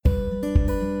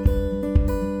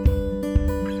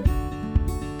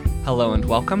Hello and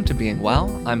welcome to Being Well.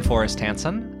 I'm Forrest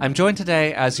Hansen. I'm joined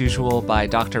today, as usual, by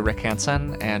Dr. Rick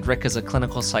Hansen, and Rick is a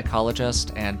clinical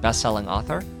psychologist and best-selling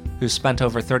author who spent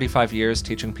over 35 years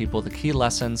teaching people the key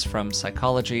lessons from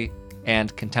psychology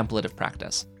and contemplative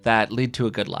practice that lead to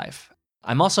a good life.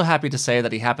 I'm also happy to say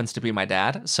that he happens to be my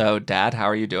dad. So, Dad, how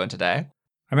are you doing today?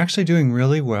 I'm actually doing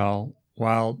really well,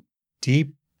 while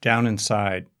deep down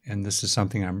inside, and this is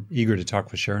something I'm eager to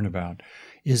talk with Sharon about,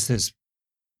 is this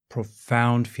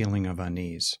profound feeling of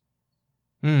unease.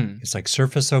 It's like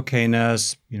surface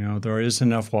okayness, there is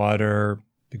enough water,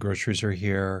 the groceries are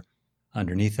here,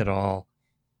 underneath it all.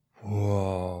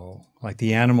 Whoa, like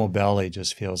the animal belly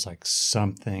just feels like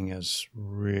something is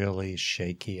really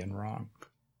shaky and wrong.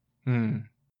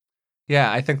 Yeah,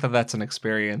 I think that that's an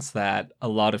experience that a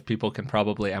lot of people can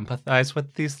probably empathize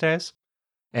with these days.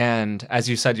 And as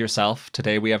you said yourself,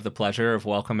 today we have the pleasure of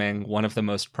welcoming one of the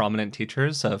most prominent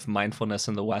teachers of mindfulness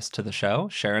in the West to the show,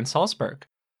 Sharon Salzberg.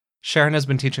 Sharon has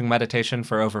been teaching meditation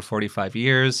for over 45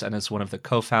 years and is one of the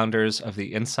co-founders of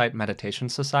the Insight Meditation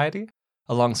Society,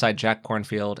 alongside Jack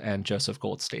Kornfield and Joseph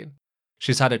Goldstein.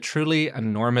 She's had a truly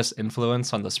enormous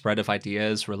influence on the spread of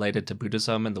ideas related to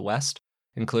Buddhism in the West,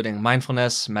 including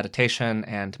mindfulness, meditation,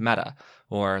 and metta,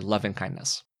 or loving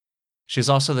kindness. She's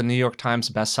also the New York Times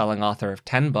bestselling author of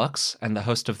 10 books and the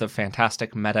host of the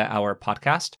fantastic Metta Hour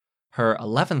podcast. Her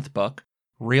 11th book,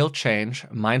 Real Change,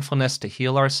 Mindfulness to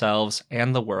Heal Ourselves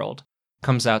and the World,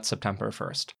 comes out September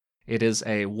 1st. It is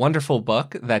a wonderful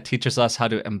book that teaches us how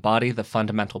to embody the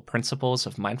fundamental principles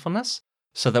of mindfulness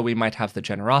so that we might have the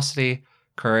generosity,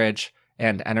 courage,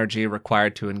 and energy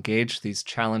required to engage these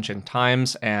challenging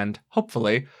times and,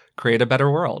 hopefully, create a better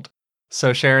world.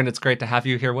 So, Sharon, it's great to have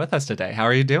you here with us today. How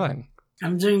are you doing?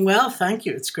 I'm doing well, thank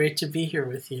you. It's great to be here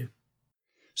with you.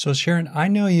 So, Sharon, I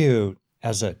know you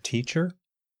as a teacher,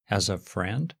 as a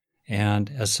friend,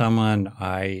 and as someone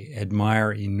I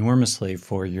admire enormously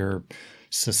for your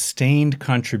sustained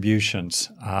contributions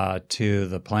to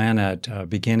the planet,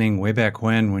 beginning way back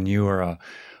when you were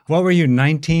what were you,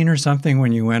 19 or something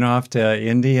when you went off to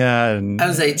India? I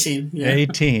was 18. Yeah.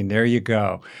 18, there you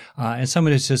go. And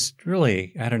someone who's just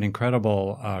really had an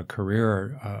incredible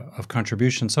career of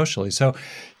contribution socially. So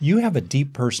you have a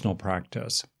deep personal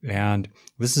practice, and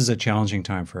this is a challenging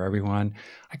time for everyone.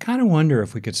 I kind of wonder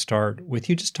if we could start with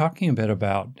you just talking a bit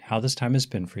about how this time has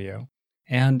been for you,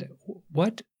 and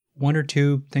what one or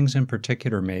two things in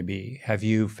particular maybe have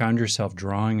you found yourself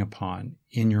drawing upon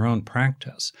in your own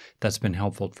practice that's been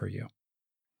helpful for you?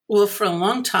 Well, for a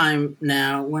long time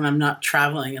now, when I'm not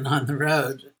traveling and on the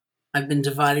road, I've been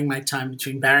dividing my time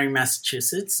between Barre,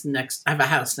 Massachusetts. I have a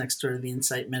house next door to the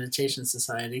Insight Meditation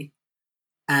Society,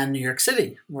 and New York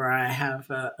City, where I have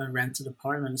a rented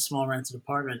apartment, a small rented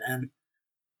apartment. And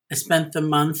I spent the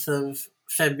month of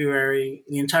February,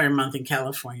 the entire month in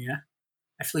California.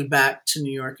 I flew back to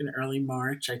New York in early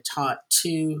March. I taught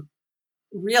two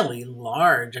really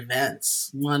large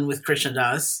events, one with Krishna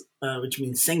Das, which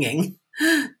means singing,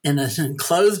 in an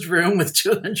enclosed room with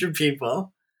 200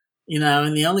 people,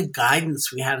 and the only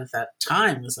guidance we had at that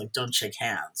time was like, don't shake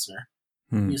hands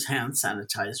or use hand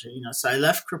sanitizer, So I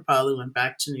left Kripalu, went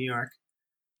back to New York,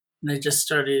 and I just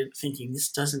started thinking,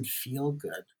 this doesn't feel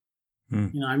good.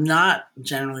 I'm not,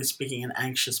 generally speaking, an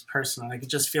anxious person. I could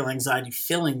just feel anxiety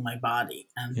filling my body.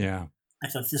 And I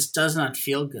thought, this does not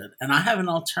feel good. And I have an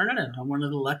alternative. I'm one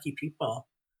of the lucky people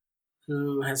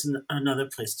who has another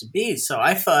place to be. So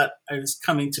I thought I was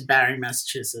coming to Barre,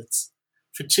 Massachusetts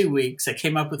for 2 weeks. I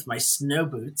came up with my snow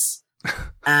boots.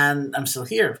 And I'm still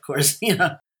here, of course.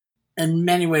 In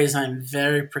many ways, I'm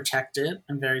very protected.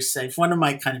 I'm very safe. One of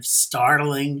my kind of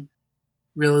startling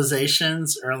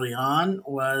realizations early on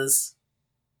was,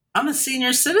 I'm a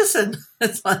senior citizen.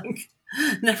 It's like,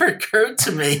 never occurred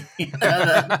to me.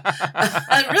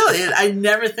 I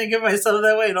never think of myself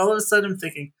that way. And all of a sudden I'm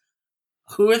thinking,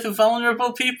 who are the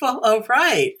vulnerable people? Oh,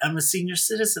 right. I'm a senior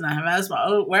citizen. I have asthma.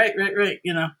 Oh, right.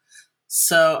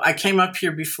 So I came up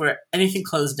here before anything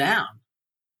closed down.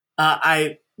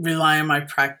 I rely on my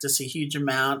practice a huge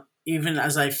amount, even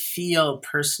as I feel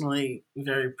personally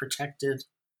very protected.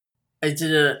 I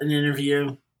did an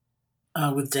interview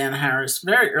with Dan Harris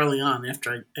very early on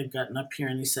after I'd gotten up here,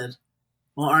 and he said,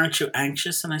 well, aren't you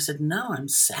anxious? And I said, no, I'm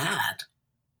sad.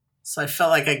 So I felt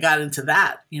like I got into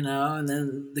that, and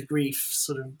then the grief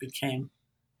sort of became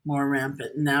more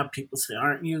rampant. And now people say,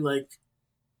 aren't you like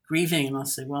grieving? And I'll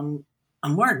say, well,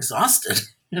 I'm more exhausted,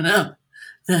 than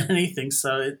anything.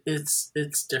 So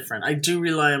it's different. I do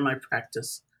rely on my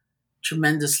practice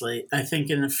tremendously, I think,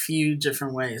 in a few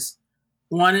different ways.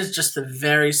 One is just a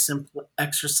very simple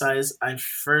exercise I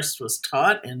first was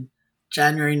taught in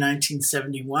January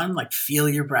 1971, like feel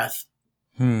your breath.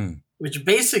 which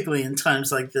basically in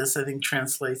times like this, I think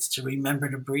translates to remember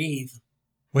to breathe.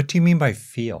 What do you mean by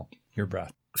feel your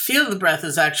breath? Feel the breath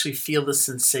is actually feel the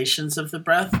sensations of the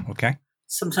breath. Okay.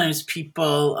 Sometimes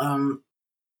people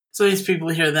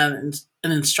hear that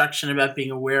an instruction about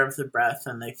being aware of the breath,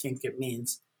 and they think it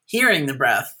means hearing the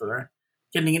breath or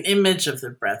getting an image of the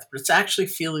breath, but it's actually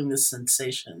feeling the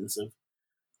sensations of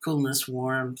coolness,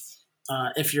 warmth.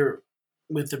 If you're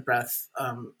with the breath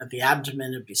at the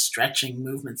abdomen, it'd be stretching,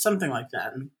 movement, something like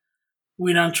that. And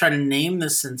we don't try to name the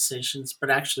sensations, but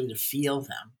actually to feel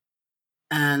them.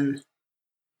 And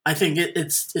I think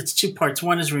it's two parts.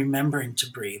 One is remembering to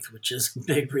breathe, which is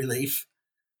big relief,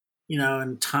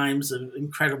 in times of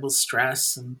incredible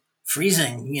stress and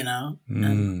freezing,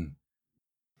 and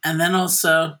then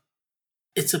also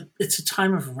it's a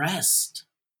time of rest,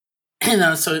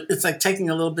 so it's like taking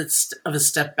a little bit of a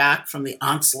step back from the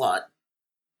onslaught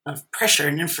of pressure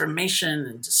and information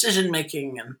and decision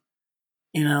making, and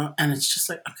and it's just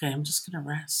like, okay, I'm just going to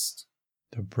rest.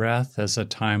 The breath as a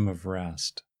time of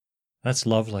rest. That's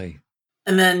lovely.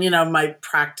 And then, my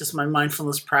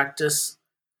mindfulness practice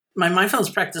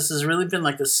has really been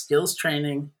like a skills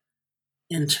training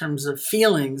in terms of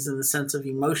feelings, in the sense of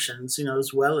emotions,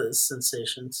 as well as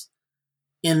sensations,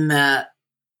 in that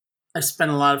I spent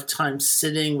a lot of time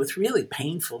sitting with really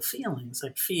painful feelings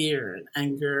like fear and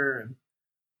anger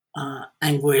and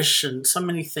anguish and so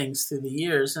many things through the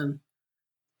years, and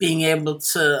being able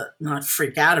to not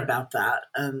freak out about that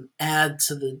and add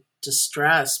to the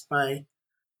distress by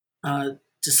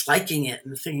disliking it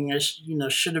and thinking I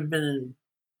should have been in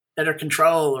better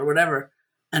control or whatever,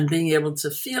 and being able to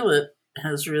feel it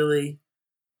has really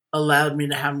allowed me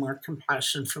to have more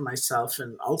compassion for myself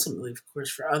and ultimately, of course,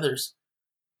 for others.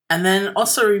 And then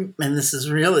also, and this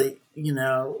is really,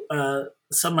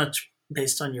 so much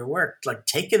based on your work, like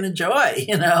taking the joy,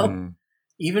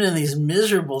 even in these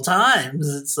miserable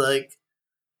times, it's like,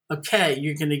 okay,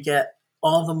 you're going to get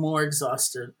all the more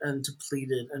exhausted and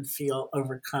depleted and feel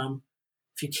overcome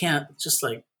if you can't just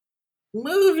like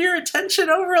move your attention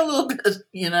over a little bit,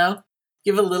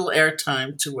 give a little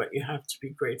airtime to what you have to be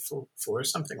grateful for,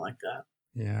 something like that.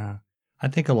 Yeah. I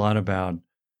think a lot about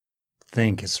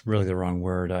think is really the wrong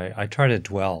word. I try to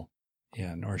dwell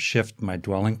in or shift my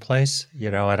dwelling place,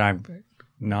 and I'm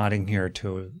nodding here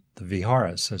to the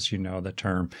viharas, as you know, the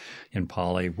term in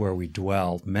Pali, where we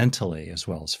dwell mentally as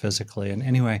well as physically. And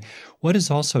anyway, what is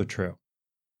also true,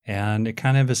 and it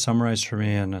kind of is summarized for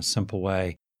me in a simple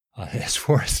way, as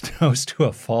Forrest knows to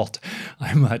a fault,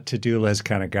 I'm a to-do list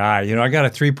kind of guy. I got a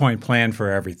 3-point plan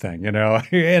for everything, in a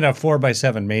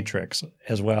 4x7 matrix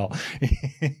as well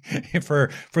for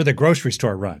the grocery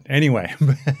store run. Anyway,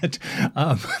 but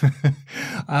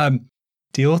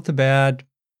deal with the bad,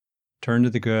 turn to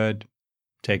the good,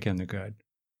 take in the good.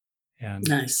 And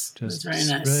nice. That's very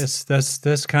nice.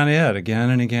 That's kind of it, again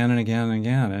and again and again and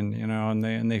again.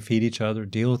 And, they feed each other,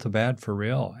 deal with the bad for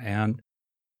real, and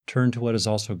turn to what is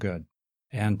also good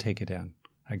and take it in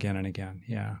again and again.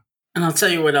 Yeah. And I'll tell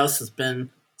you what else has been,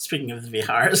 speaking of the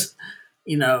viharas,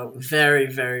 very,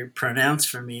 very pronounced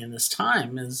for me in this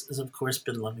time is of course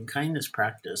been loving kindness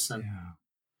practice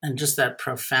and just that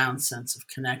profound sense of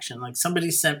connection. Like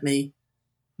somebody sent me,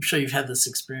 I'm sure you've had this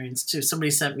experience too.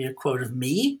 Somebody sent me a quote of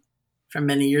me from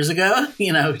many years ago,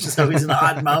 which is always an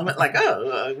odd moment, like,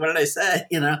 oh, what did I say?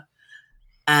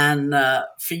 And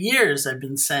for years I've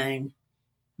been saying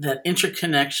that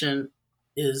interconnection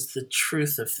is the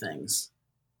truth of things.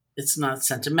 It's not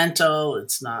sentimental.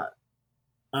 It's not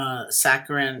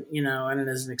saccharine, and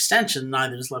as an extension,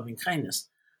 neither is loving kindness.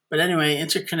 But anyway,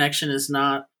 interconnection is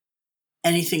not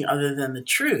anything other than the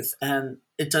truth. And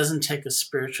it doesn't take a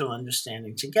spiritual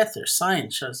understanding to get there.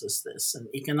 Science shows us this, and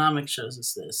economics shows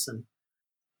us this, and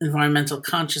environmental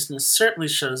consciousness certainly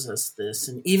shows us this,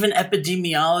 and even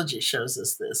epidemiology shows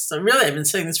us this. So really, I've been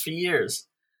saying this for years.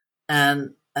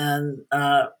 And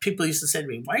people used to say to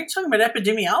me, why are you talking about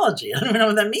epidemiology? I don't even know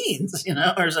what that means,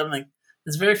 or something.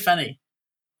 It's very funny.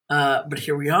 But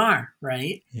here we are,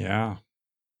 right? Yeah.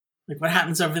 Like what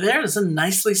happens over there doesn't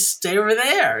nicely stay over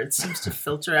there. It seems to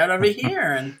filter out over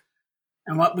here.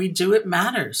 And what we do, it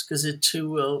matters because it too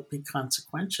will be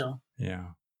consequential.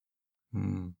 Yeah.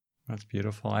 That's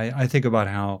beautiful. I think about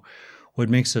how what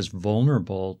makes us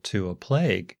vulnerable to a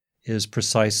plague is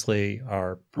precisely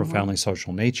our profoundly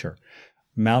social nature.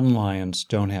 Mountain lions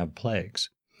don't have plagues.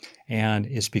 And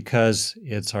it's because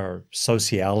it's our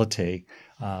sociality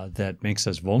that makes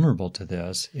us vulnerable to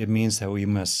this. It means that we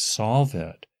must solve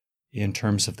it in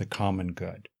terms of the common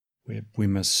good. We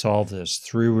must solve this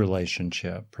through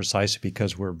relationship, precisely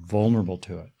because we're vulnerable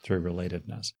to it through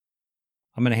relatedness.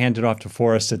 I'm going to hand it off to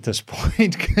Forrest at this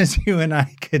point because you and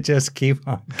I could just keep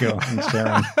on going,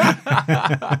 Sharon.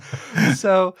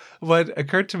 So what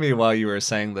occurred to me while you were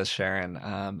saying this, Sharon,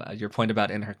 your point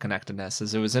about interconnectedness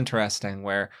is it was interesting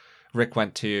where Rick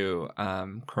went to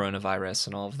coronavirus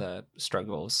and all of the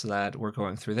struggles that we're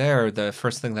going through there. The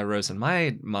first thing that rose in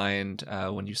my mind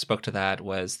when you spoke to that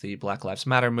was the Black Lives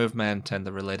Matter movement and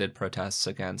the related protests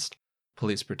against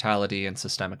police brutality and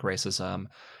systemic racism,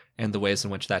 and the ways in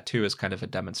which that too is kind of a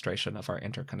demonstration of our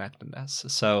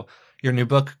interconnectedness. So your new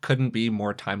book couldn't be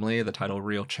more timely. The title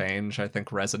Real Change, I think,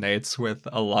 resonates with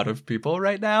a lot of people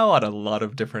right now on a lot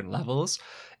of different levels.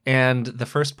 And the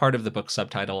first part of the book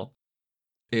subtitle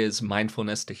is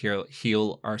mindfulness to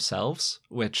heal ourselves,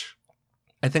 which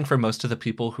I think for most of the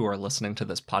people who are listening to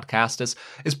this podcast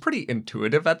is pretty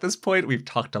intuitive at this point. We've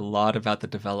talked a lot about the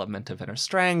development of inner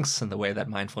strengths and the way that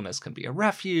mindfulness can be a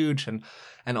refuge and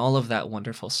all of that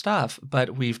wonderful stuff.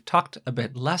 But we've talked a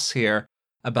bit less here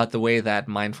about the way that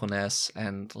mindfulness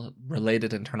and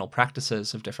related internal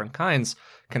practices of different kinds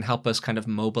can help us kind of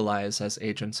mobilize as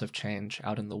agents of change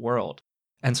out in the world.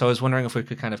 And so I was wondering if we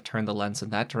could kind of turn the lens in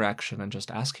that direction and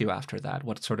just ask you after that,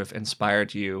 what sort of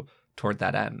inspired you toward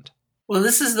that end? Well,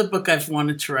 this is the book I've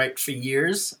wanted to write for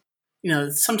years.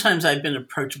 Sometimes I've been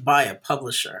approached by a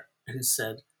publisher who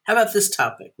said, how about this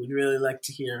topic? We'd really like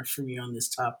to hear from you on this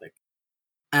topic.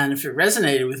 And if it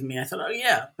resonated with me, I thought, oh,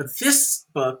 yeah. But this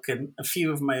book and a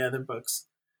few of my other books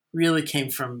really came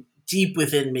from deep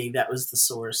within me. That was the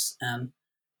source. And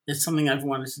it's something I've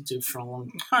wanted to do for a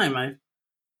long time.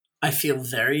 I feel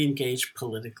very engaged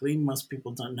politically. Most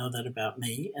people don't know that about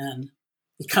me. And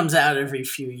it comes out every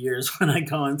few years when I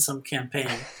go on some campaign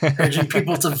urging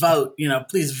people to vote,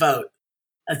 please vote.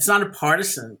 It's not a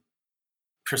partisan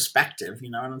perspective,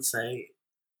 I don't say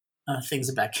things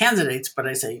about candidates, but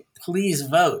I say, please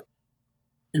vote.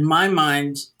 In my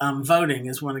mind, voting,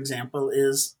 is one example,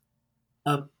 is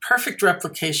a perfect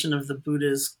replication of the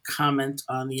Buddha's comment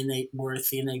on the innate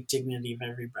worth, the innate dignity of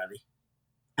everybody.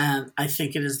 And I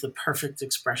think it is the perfect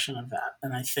expression of that.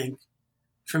 And I think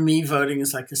for me, voting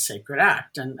is like a sacred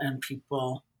act, and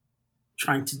people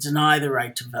trying to deny the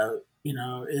right to vote,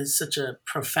 is such a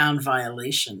profound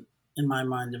violation in my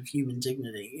mind of human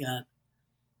dignity.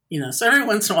 So every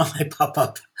once in a while they pop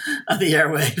up on the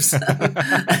airwaves.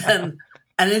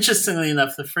 and interestingly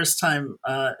enough, the first time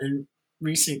in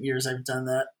recent years I've done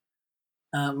that,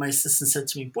 my assistant said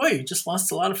to me, boy, you just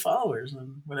lost a lot of followers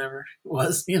and whatever it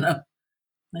was, And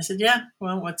I said, yeah,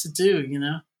 well, what to do,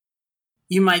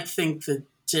 You might think the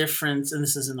difference, and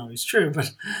this isn't always true,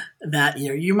 but that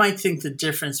year, you might think the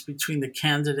difference between the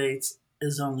candidates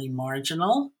is only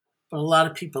marginal, but a lot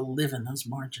of people live in those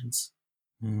margins.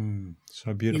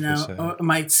 So beautiful said. Or it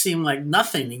might seem like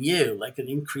nothing to you, like an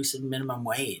increase in minimum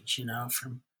wage,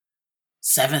 from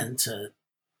 $7 to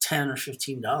 $10 or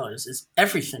 $15 is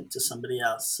everything to somebody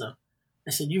else. So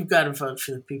I said, you've got to vote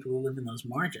for the people who live in those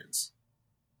margins.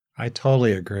 I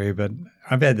totally agree, but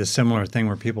I've had this similar thing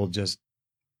where people just,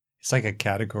 it's like a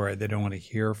category they don't want to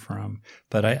hear from.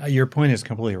 But your point is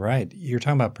completely right. You're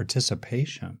talking about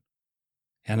participation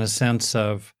and a sense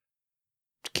of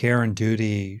care and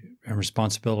duty and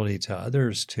responsibility to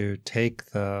others to take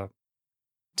the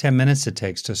 10 minutes it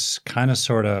takes to kind of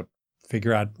sort of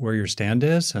figure out where your stand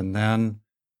is. And then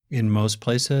in most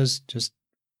places, just,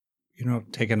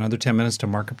 take another 10 minutes to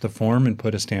mark up the form and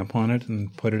put a stamp on it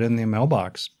and put it in the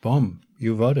mailbox. Boom,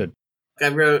 you voted. I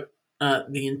wrote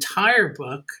the entire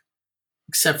book,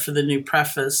 except for the new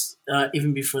preface,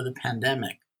 even before the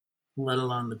pandemic, let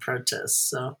alone the protests.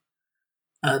 So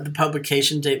the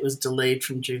publication date was delayed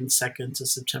from June 2nd to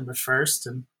September 1st,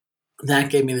 and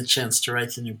that gave me the chance to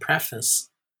write the new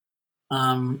preface.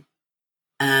 But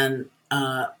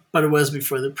it was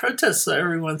before the protests, so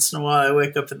every once in a while I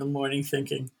wake up in the morning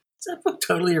thinking, is that book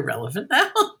totally irrelevant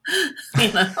now?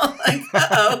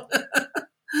 Uh-oh.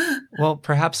 Well,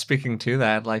 perhaps speaking to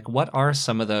that, what are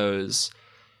some of those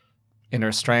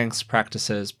inner strengths,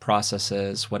 practices,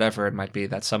 processes, whatever it might be,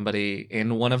 that somebody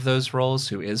in one of those roles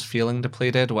who is feeling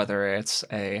depleted, whether it's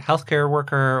a healthcare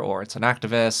worker or it's an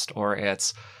activist or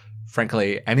it's,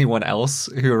 frankly, anyone else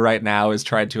who right now is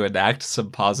trying to enact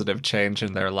some positive change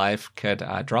in their life, could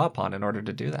draw upon in order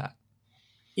to do that?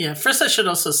 Yeah, first I should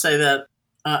also say that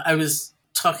I was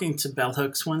talking to Bell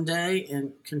Hooks one day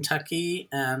in Kentucky,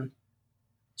 and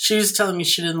she was telling me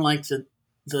she didn't like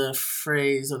the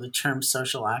phrase or the term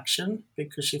social action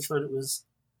because she thought it was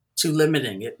too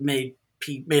limiting. It made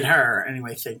her,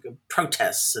 anyway, think of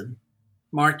protests and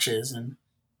marches.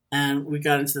 And we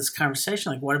got into this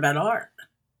conversation, what about art?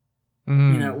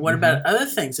 What about other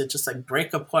things that just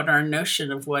break apart our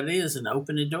notion of what is and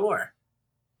open a door?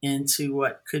 into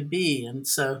what could be. And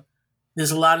so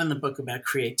there's a lot in the book about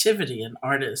creativity and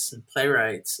artists and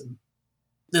playwrights. And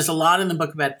there's a lot in the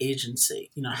book about agency.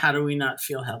 How do we not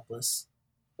feel helpless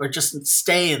or just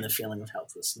stay in the feeling of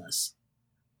helplessness?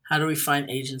 How do we find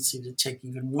agency to take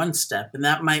even one step? And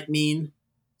that might mean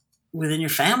within your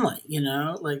family,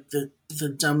 like the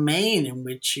domain in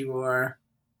which you are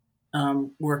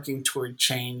working toward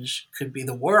change could be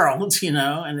the world,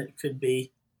 and it could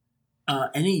be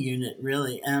any unit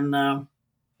really. And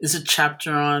there's a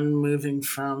chapter on moving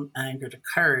from anger to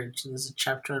courage. There's a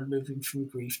chapter on moving from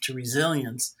grief to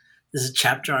resilience. There's a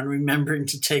chapter on remembering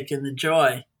to take in the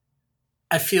joy.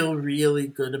 I feel really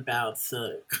good about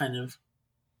the kind of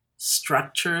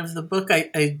structure of the book.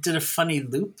 I did a funny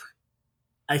loop,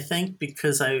 I think,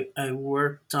 because I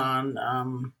worked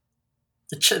on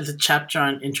the chapter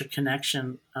on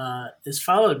interconnection is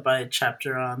followed by a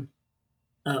chapter on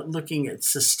looking at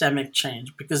systemic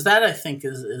change, because that I think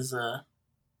is a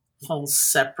whole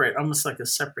separate, almost like a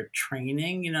separate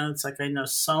training. It's like I know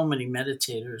so many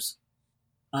meditators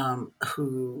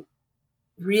who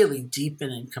really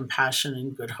deepen in compassion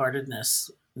and good-heartedness.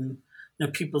 And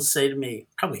people say to me,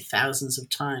 probably thousands of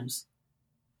times,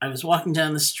 I was walking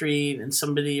down the street and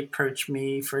somebody approached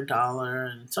me for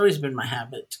 $1, and it's always been my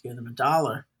habit to give them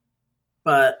 $1.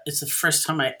 But it's the first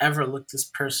time I ever looked this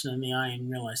person in the eye and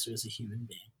realized it was a human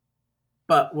being.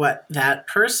 But what that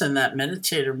person, that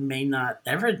meditator, may not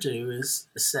ever do is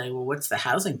say, well, what's the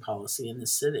housing policy in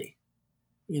this city?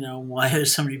 Why are there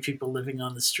so many people living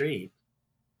on the street?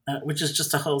 Which is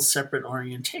just a whole separate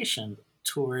orientation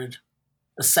toward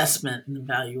assessment and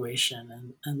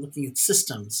evaluation and looking at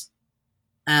systems.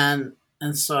 And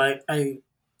so I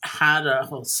had a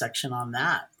whole section on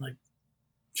that. Like,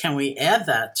 can we add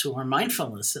that to our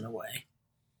mindfulness in a way?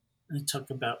 I talk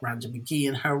about Rhonda McGee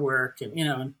and her work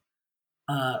and,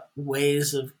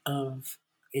 ways of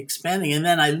expanding. And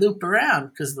then I loop around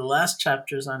because the last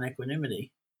chapter is on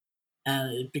equanimity,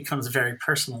 and it becomes very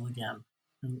personal again,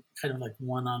 and kind of like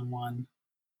one-on-one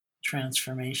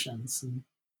transformations. And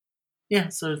yeah,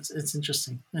 so it's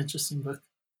interesting. Interesting book.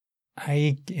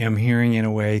 I am hearing, in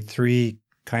a way, three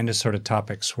kind of sort of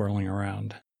topics swirling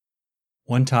around.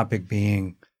 One topic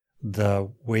being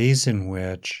the ways in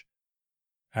which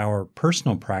our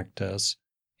personal practice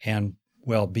and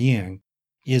well-being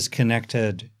is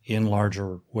connected in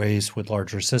larger ways with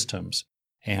larger systems.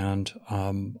 And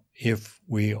if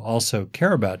we also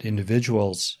care about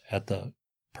individuals at the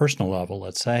personal level,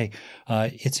 let's say,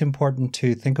 it's important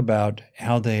to think about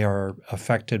how they are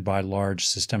affected by large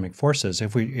systemic forces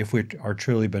if we are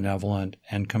truly benevolent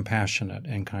and compassionate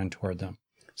and kind toward them.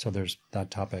 So there's that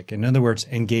topic. In other words,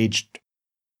 engaged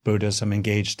Buddhism,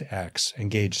 engaged X,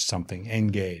 engaged something,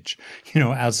 engage,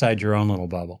 outside your own little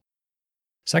bubble.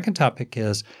 Second topic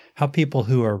is how people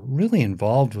who are really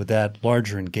involved with that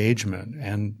larger engagement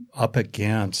and up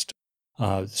against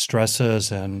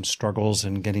stresses and struggles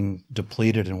and getting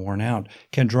depleted and worn out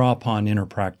can draw upon inner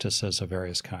practices of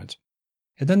various kinds.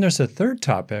 And then there's a third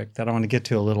topic that I want to get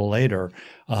to a little later,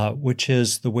 which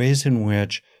is the ways in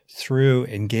which, through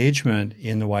engagement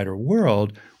in the wider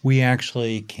world, we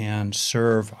actually can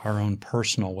serve our own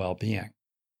personal well-being.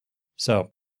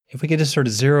 So if we could just sort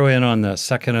of zero in on the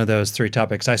second of those three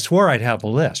topics, I swore I'd have a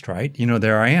list, right?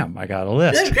 There I am. I got a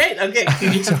list. Yeah, great. Okay. You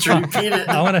need to repeat it.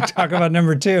 I want to talk about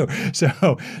number 2.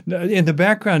 So in the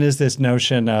background is this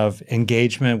notion of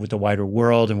engagement with the wider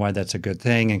world and why that's a good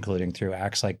thing, including through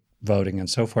acts like voting and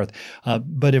so forth.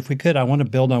 But if we could, I want to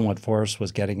build on what Forrest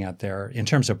was getting at there in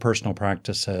terms of personal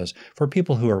practices for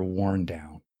people who are worn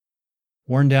down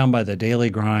by the daily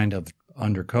grind of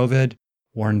under COVID,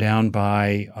 worn down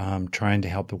by trying to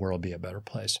help the world be a better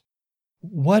place.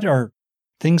 What are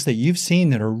things that you've seen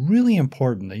that are really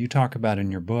important that you talk about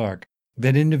in your book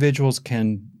that individuals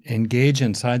can engage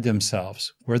inside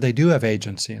themselves, where they do have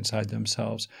agency inside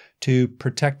themselves, to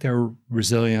protect their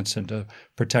resilience and to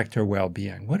protect their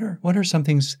well-being? What are some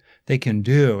things they can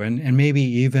do? And maybe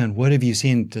even what have you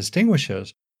seen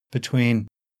distinguishes between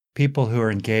people who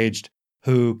are engaged,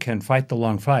 who can fight the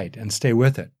long fight and stay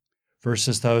with it,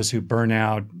 versus those who burn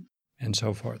out and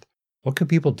so forth? What could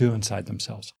people do inside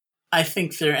themselves? I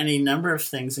think there are any number of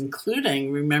things,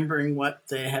 including remembering what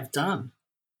they have done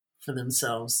for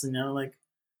themselves. Like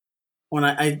when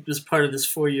I was part of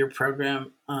this 4-year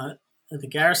program at the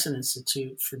Garrison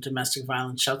Institute for Domestic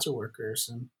Violence Shelter Workers,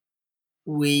 and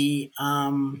we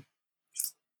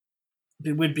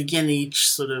would begin each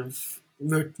sort of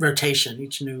rotation,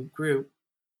 each new group,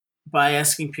 by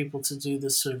asking people to do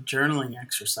this sort of journaling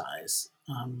exercise.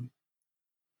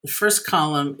 The first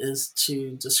column is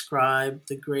to describe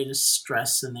the greatest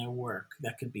stress in their work.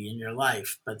 That could be in your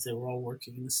life, but they were all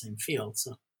working in the same field.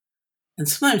 So And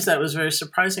sometimes that was very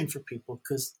surprising for people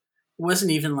because it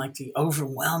wasn't even like the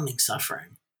overwhelming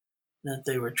suffering that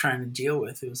they were trying to deal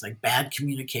with. It was like bad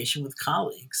communication with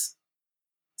colleagues.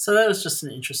 So that was just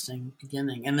an interesting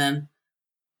beginning. And then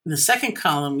in the second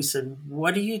column, we said,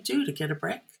 what do you do to get a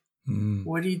break?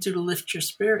 What do you do to lift your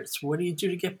spirits? What do you do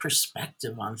to get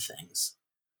perspective on things?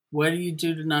 What do you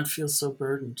do to not feel so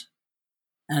burdened?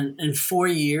 And in 4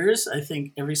 years, I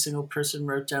think every single person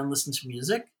wrote down, listen to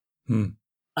music,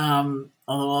 although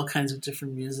all kinds of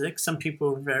different music. Some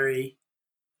people were very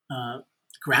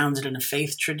grounded in a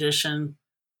faith tradition.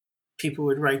 People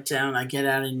would write down, I get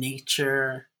out in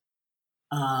nature.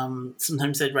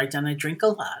 Sometimes they'd write down, I drink a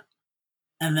lot.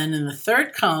 And then in the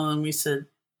third column, we said,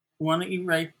 why don't you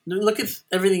look at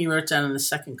everything you wrote down in the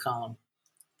second column,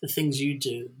 the things you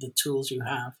do, the tools you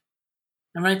have,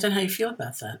 and write down how you feel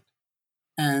about that.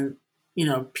 And,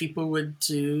 people would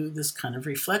do this kind of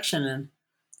reflection. And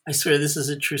I swear this is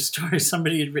a true story.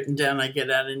 Somebody had written down, I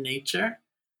get out in nature.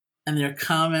 And their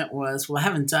comment was, well, I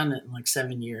haven't done it in like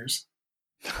 7 years.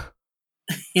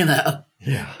 Yeah.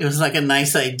 It was like a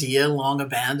nice idea, long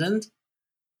abandoned.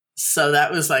 So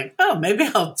that was like, oh, maybe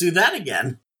I'll do that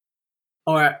again.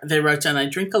 Or they wrote down, I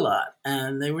drink a lot.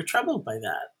 And they were troubled by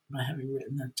that, by having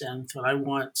written that down. Thought, I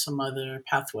want some other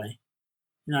pathway.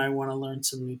 I want to learn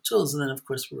some new tools. And then, of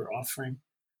course, we were offering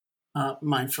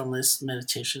mindfulness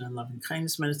meditation and loving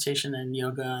kindness meditation and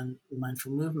yoga and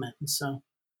mindful movement. And so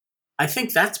I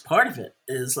think that's part of it,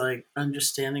 is like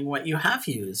understanding what you have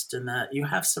used and that you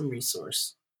have some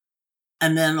resource.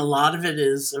 And then a lot of it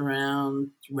is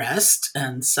around rest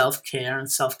and self-care and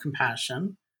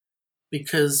self-compassion,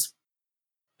 because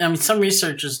some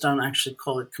researchers don't actually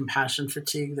call it compassion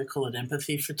fatigue. They call it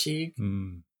empathy fatigue.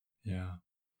 Yeah.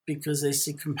 Because they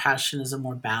see compassion as a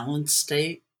more balanced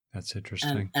state. That's interesting.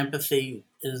 And empathy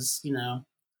is,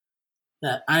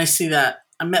 that I see that.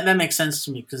 That makes sense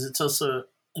to me, because it's also,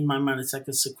 in my mind, it's like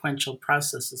a sequential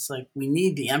process. It's like we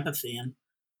need the empathy. And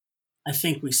I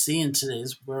think we see in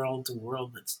today's world a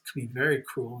world that can be very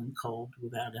cruel and cold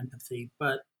without empathy.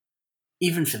 But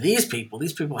even for these people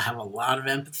have a lot of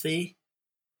empathy,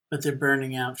 but they're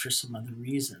burning out for some other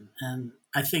reason. And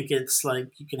I think it's like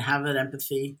you can have that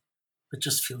empathy, but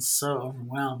just feel so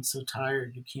overwhelmed, so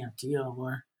tired, you can't deal.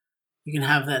 Or you can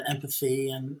have that empathy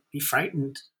and be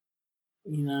frightened.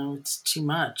 It's too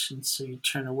much, and so you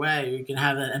turn away. Or you can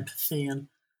have that empathy, and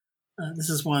this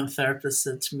is one therapist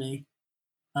said to me,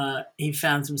 he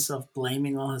found himself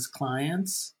blaming all his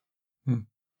clients.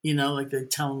 Like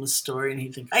they'd tell him a story, and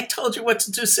he'd think, I told you what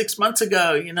to do 6 months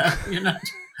ago. You're not,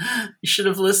 you should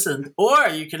have listened. Or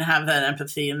you can have that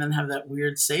empathy and then have that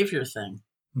weird savior thing.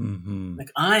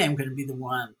 Like, I am going to be the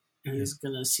one who's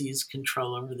going to seize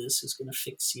control over this, who's going to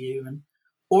fix you.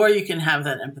 Or you can have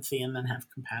that empathy and then have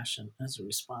compassion as a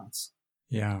response.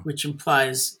 Yeah. Which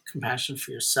implies compassion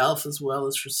for yourself as well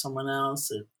as for someone else.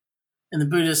 In the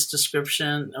Buddhist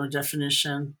description or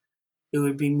definition, it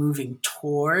would be moving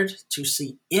toward to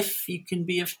see if you can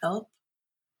be of help,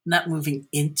 not moving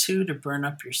into to burn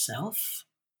up yourself.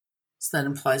 So that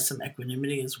implies some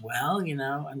equanimity as well,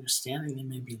 understanding there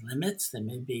may be limits, there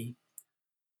may be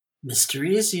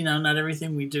mysteries, not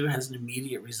everything we do has an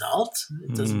immediate result.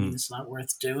 It doesn't mean it's not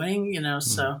worth doing,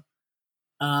 so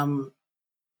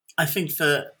I think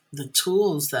the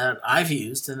tools that I've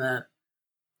used and that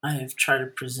I have tried to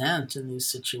present in these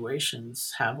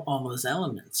situations have all those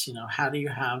elements. How do you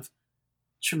have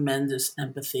tremendous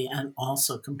empathy and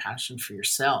also compassion for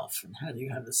yourself? And how do you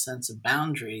have a sense of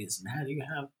boundaries? And how do you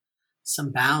have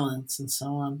some balance and so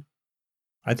on?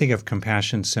 I think of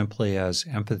compassion simply as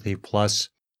empathy plus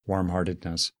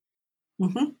warm-heartedness.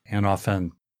 And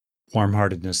often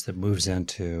warm-heartedness that moves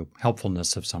into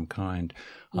helpfulness of some kind.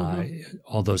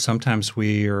 Although sometimes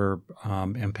we are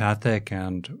empathic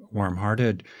and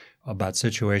warm-hearted about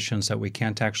situations that we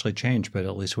can't actually change, but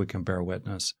at least we can bear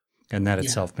witness. And that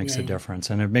itself makes a difference.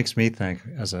 And it makes me think,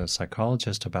 as a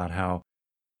psychologist, about how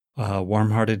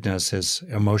warm-heartedness is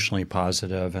emotionally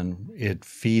positive and it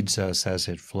feeds us as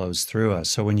it flows through us.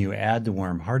 So when you add the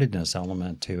warm-heartedness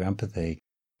element to empathy,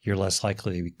 you're less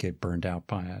likely to get burned out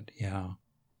by it. Yeah.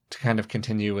 To kind of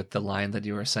continue with the line that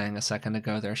you were saying a second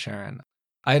ago there, Sharon,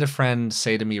 I had a friend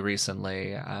say to me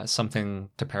recently, something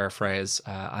to paraphrase,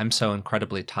 I'm so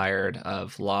incredibly tired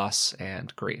of loss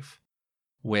and grief,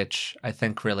 which I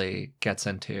think really gets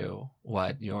into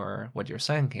what you're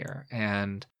saying here.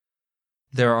 And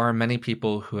there are many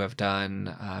people who have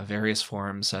done various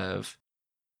forms of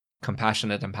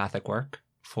compassionate, empathic work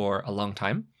for a long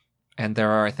time. And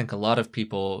there are, I think, a lot of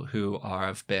people who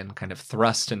have been kind of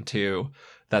thrust into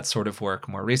that sort of work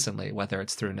more recently, whether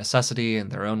it's through necessity in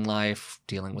their own life,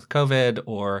 dealing with COVID,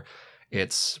 or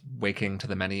It's waking to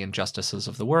the many injustices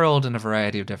of the world in a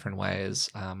variety of different ways,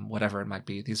 whatever it might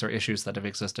be. These are issues that have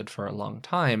existed for a long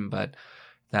time, but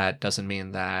that doesn't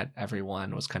mean that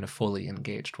everyone was kind of fully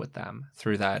engaged with them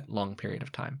through that long period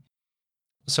of time.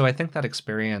 So I think that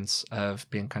experience of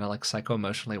being kind of like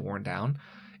psycho-emotionally worn down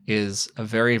is a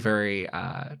very, very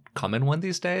common one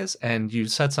these days. And you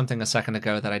said something a second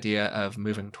ago, that idea of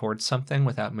moving towards something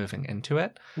without moving into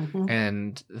it. Mm-hmm.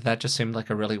 And that just seemed like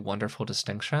a really wonderful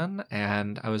distinction.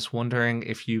 And I was wondering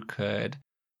if you could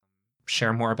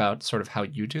share more about sort of how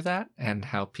you do that and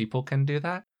how people can do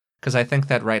that. Because I think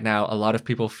that right now, a lot of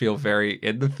people feel very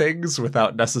into things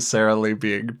without necessarily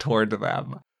being toward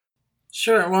them.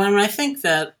 Sure. Well, I mean, I think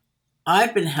that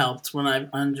I've been helped when I've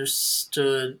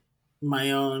understood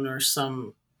my own or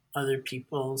some other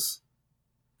people's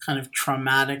kind of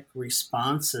traumatic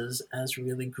responses as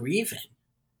really grieving.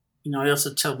 You know, I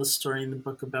also tell the story in the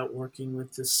book about working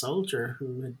with this soldier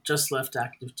who had just left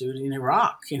active duty in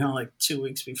Iraq, you know, like 2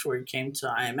 weeks before he came to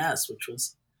IMS, which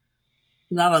was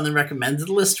not on the recommended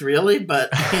list really, but,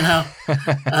 you know,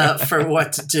 for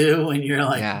what to do when you're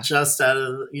like just out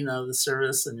of, you know, the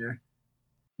service and you're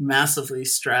massively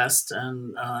stressed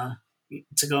and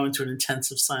to go into an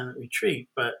intensive silent retreat.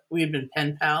 But we had been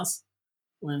pen pals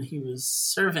when he was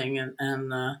serving,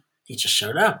 and he just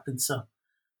showed up. And so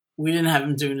we didn't have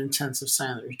him do an intensive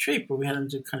silent retreat, but we had him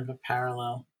do kind of a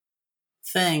parallel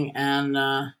thing. And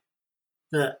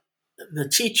the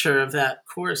teacher of that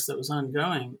course that was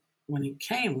ongoing when he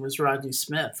came was Rodney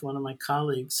Smith, one of my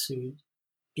colleagues who'd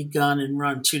begun and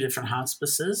run 2 different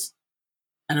hospices.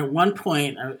 And at one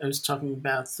point, I was talking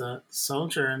about the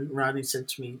soldier, and Rodney said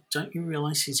to me, "Don't you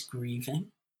realize he's grieving?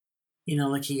 You know,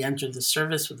 like he entered the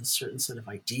service with a certain set of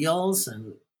ideals,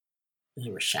 and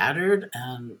they were shattered."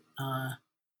 And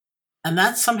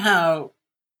that somehow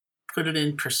put it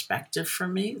in perspective for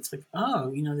me. It's like,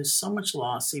 oh, you know, there's so much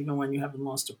loss even when you haven't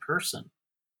lost a person.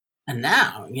 And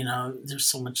now, you know, there's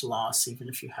so much loss even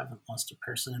if you haven't lost a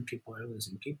person, and people are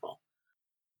losing people.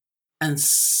 And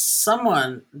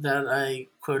someone that I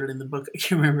quoted in the book, I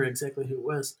can't remember exactly who it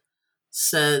was,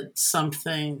 said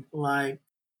something like,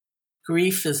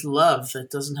 grief is love that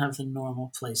doesn't have the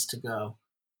normal place to go.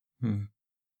 And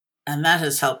that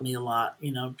has helped me a lot,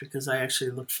 you know, because I actually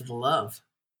look for the love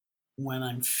when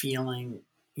I'm feeling,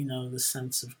 you know, the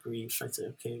sense of grief. I say,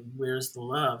 okay, where's the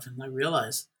love? And I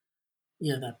realize,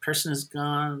 yeah, that person is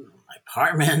gone, my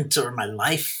apartment or my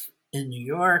life in New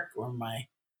York or my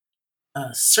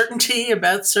certainty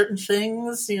about certain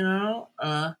things, you know,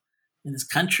 in this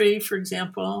country, for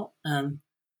example. And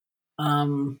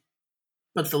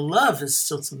but the love is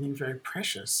still something very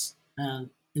precious and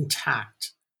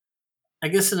intact. I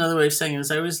guess another way of saying it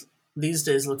is I always these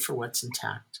days look for what's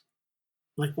intact,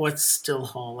 like what's still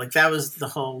whole. Like that was the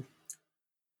whole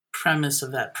premise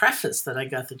of that preface that I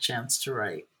got the chance to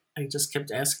write. I just kept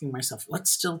asking myself,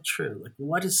 what's still true? Like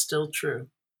what is still true?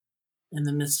 In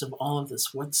the midst of all of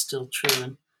this, what's still true?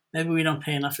 And maybe we don't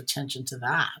pay enough attention to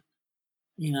that,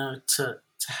 you know, to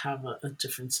have a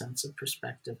different sense of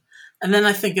perspective. And then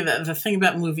I think of the thing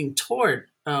about moving toward,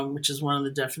 which is one of the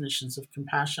definitions of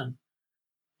compassion.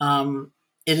 It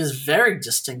is very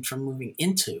distinct from moving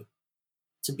into,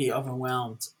 to be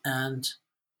overwhelmed. And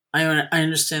I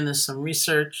understand there's some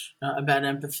research about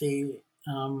empathy,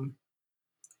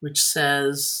 which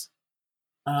says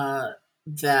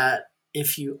that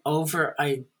if you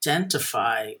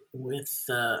over-identify with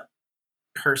the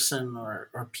person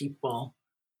or people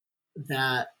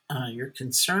that you're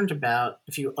concerned about,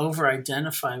 if you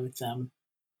over-identify with them,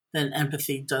 then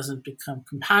empathy doesn't become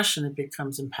compassion, it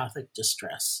becomes empathic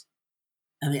distress.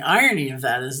 And the irony of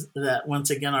that is that, once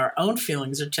again, our own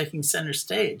feelings are taking center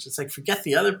stage. It's like, forget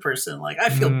the other person. Like, I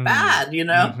feel bad, you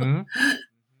know? Mm-hmm.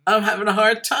 I'm having a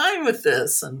hard time with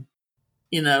this. And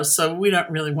you know, so we don't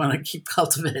really want to keep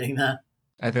cultivating that.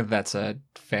 I think that's a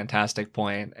fantastic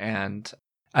point. And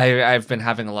I've been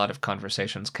having a lot of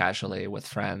conversations casually with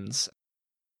friends.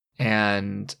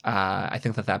 And I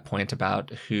think that point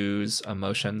about whose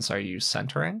emotions are you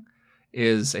centering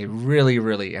is a really,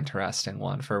 really interesting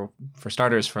one. For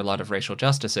starters, for a lot of racial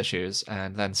justice issues.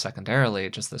 And then secondarily,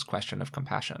 just this question of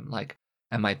compassion. Like,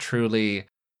 am I truly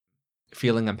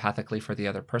feeling empathically for the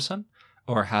other person?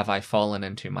 Or have I fallen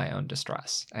into my own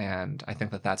distress? And I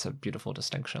think that that's a beautiful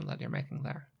distinction that you're making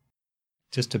there.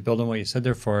 Just to build on what you said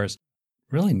there, Forrest,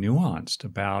 really nuanced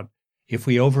about if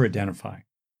we over-identify.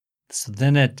 So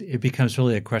then it becomes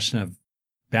really a question of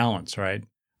balance, right?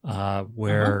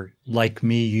 Where like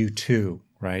me, you too,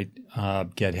 right,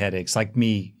 get headaches. Like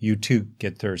me, you too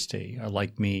get thirsty.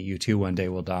 Like me, you too one day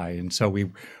will die. And so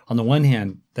we, on the one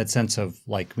hand, that sense of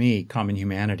like me, common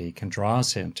humanity can draw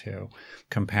us into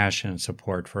compassion and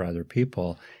support for other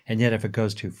people. And yet if it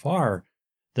goes too far,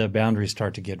 the boundaries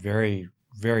start to get very,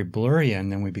 very blurry,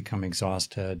 and then we become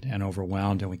exhausted and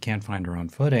overwhelmed, and we can't find our own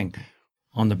footing,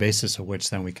 on the basis of which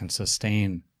then we can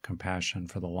sustain compassion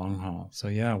for the long haul. So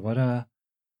yeah, what a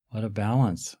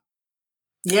balance.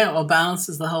 Yeah, well, balance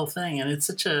is the whole thing, and it's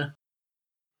such a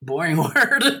boring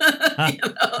word.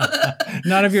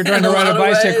 Not if you're trying to ride a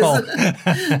bicycle.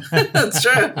 That's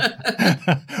true.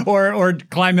 or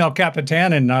climb El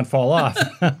Capitan and not fall off.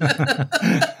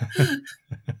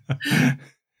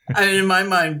 I mean, in my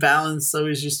mind, balance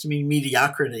always used to mean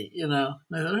mediocrity. I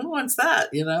thought, who wants that?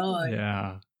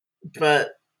 Yeah.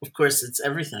 But of course, it's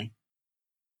everything.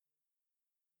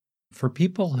 For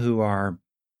people who are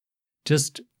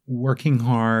just working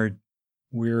hard,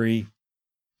 weary,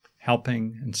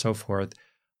 helping, and so forth,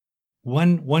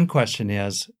 one question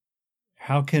is,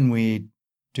 how can we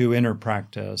do inner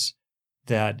practice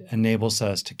that enables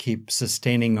us to keep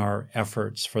sustaining our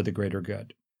efforts for the greater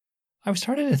good? I've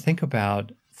started to think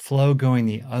about flow going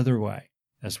the other way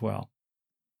as well.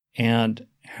 And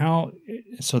how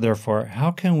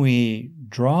can we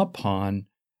draw upon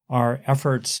our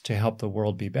efforts to help the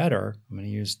world be better? I'm going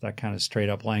to use that kind of straight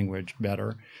up language,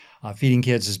 better. Feeding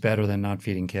kids is better than not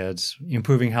feeding kids.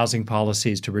 Improving housing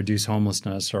policies to reduce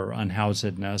homelessness or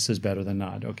unhousedness is better than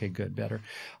not. Okay, good, better.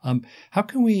 How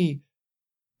can we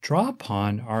draw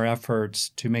upon our efforts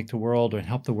to make the world and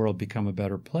help the world become a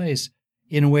better place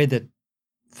in a way that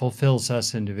fulfills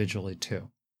us individually too,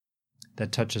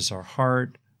 that touches our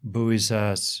heart, buoys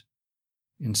us,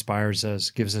 inspires us,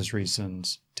 gives us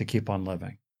reasons to keep on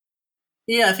living?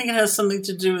 Yeah, I think it has something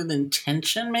to do with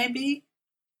intention, maybe,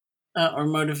 or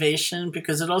motivation,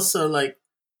 because it also, like,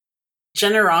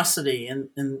 generosity, and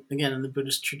again, in the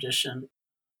Buddhist tradition,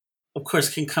 of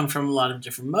course, can come from a lot of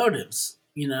different motives.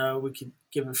 We could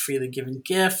give a freely given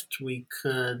gift. We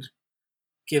could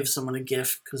give someone a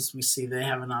gift because we see they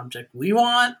have an object we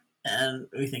want, and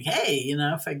we think, hey,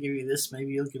 if I give you this,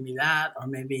 maybe you'll give me that. Or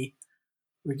maybe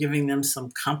we're giving them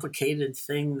some complicated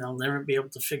thing they'll never be able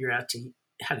to figure out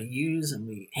how to use, and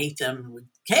we hate them. And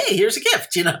hey, here's a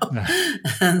gift,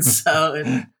 And so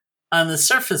on the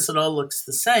surface, it all looks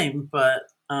the same, but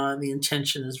the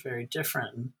intention is very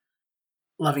different. And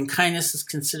loving kindness is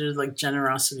considered like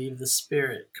generosity of the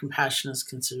spirit. Compassion is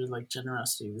considered like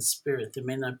generosity of the spirit. There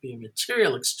may not be a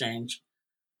material exchange,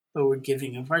 but we're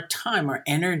giving of our time, our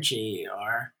energy,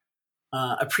 our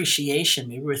appreciation.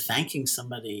 Maybe we're thanking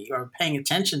somebody or paying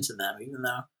attention to them, even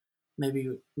though maybe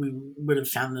we would have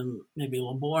found them maybe a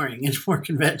little boring in more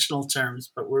conventional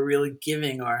terms, but we're really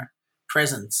giving our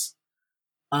presence.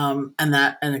 And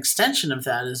that an extension of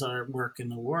that is our work in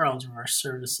the world, or our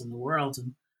service in the world.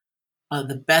 And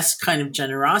the best kind of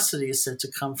generosity is said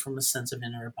to come from a sense of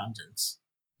inner abundance,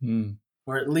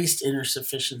 or at least inner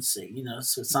sufficiency.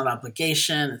 So it's not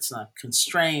obligation, it's not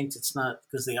constraint, it's not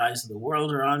because the eyes of the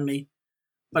world are on me,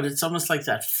 but it's almost like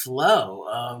that flow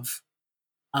of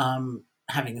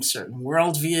having a certain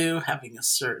worldview, having a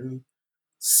certain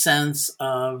sense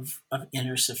of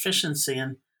inner sufficiency.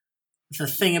 And the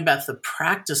thing about the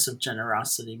practice of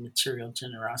generosity, material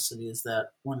generosity, is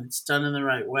that when it's done in the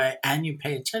right way and you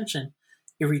pay attention,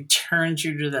 it returns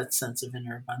you to that sense of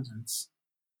inner abundance.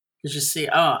 Because you see,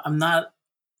 I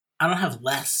don't have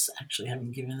less actually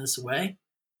having given this away.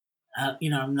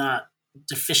 I'm not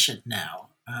deficient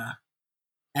now.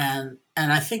 And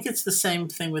I think it's the same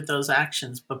thing with those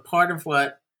actions. But part of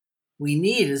what we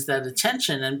need is that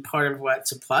attention, and part of what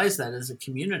supplies that is a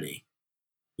community,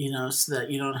 so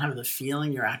that you don't have the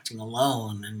feeling you're acting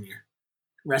alone and you're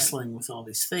wrestling with all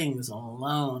these things all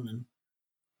alone.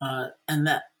 And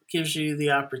that gives you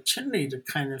the opportunity to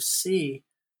kind of see,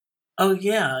 oh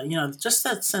yeah, just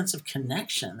that sense of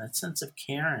connection, that sense of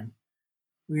caring,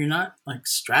 where you're not like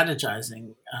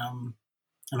strategizing.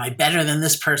 Am I better than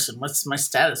this person? What's my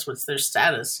status? What's their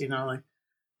status?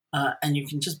 And you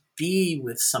can just be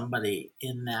with somebody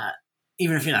in that,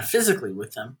 even if you're not physically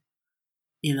with them,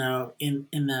 in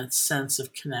that sense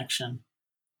of connection,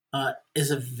 is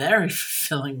a very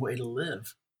fulfilling way to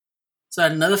live. So I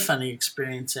had another funny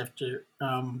experience after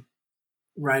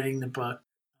writing the book,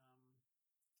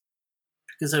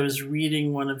 because I was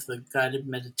reading one of the guided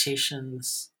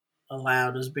meditations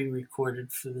aloud. It was being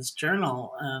recorded for this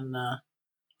journal, and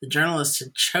the journalist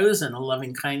had chosen a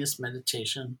loving kindness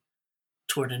meditation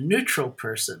toward a neutral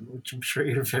person, which I'm sure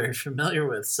you're very familiar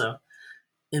with. So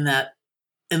in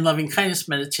loving kindness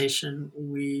meditation,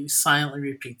 we silently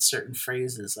repeat certain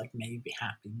phrases like, may you be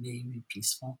happy, may you be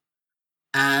peaceful.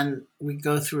 And we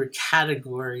go through a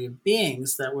category of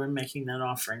beings that we're making that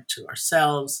offering to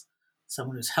ourselves,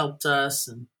 someone who's helped us,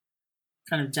 and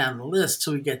kind of down the list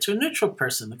till we get to a neutral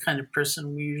person, the kind of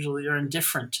person we usually are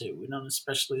indifferent to. We don't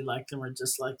especially like them or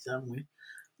dislike them. We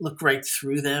look right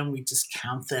through them. We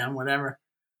discount them, whatever.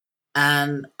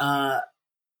 And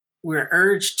we're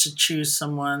urged to choose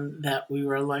someone that we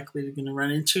are likely going to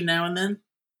run into now and then,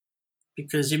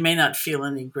 because you may not feel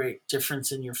any great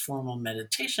difference in your formal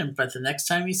meditation, but the next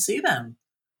time you see them,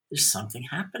 there's something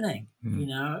happening. You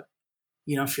know,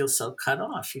 you don't feel so cut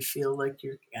off. You feel like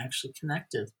you're actually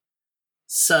connected.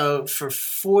 So for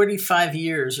 45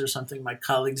 years or something, my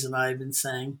colleagues and I have been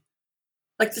saying,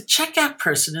 like the checkout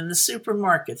person in the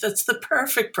supermarket, that's the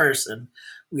perfect person.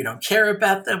 We don't care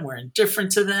about them. We're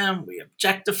indifferent to them. We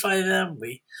objectify them.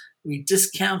 We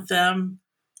discount them.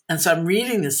 And so I'm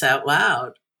reading this out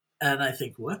loud and I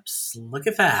think, whoops, look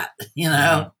at that. You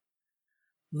know,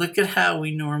 look at how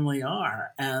we normally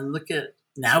are. And look at,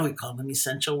 now we call them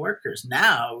essential workers.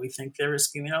 Now we think they're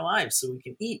risking their lives so we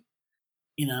can eat,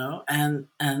 you know,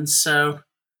 and so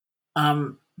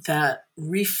that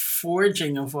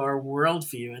reforging of our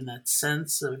worldview and that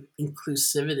sense of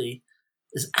inclusivity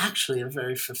is actually a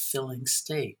very fulfilling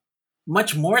state,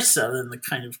 much more so than the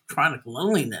kind of chronic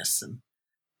loneliness and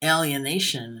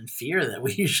alienation and fear that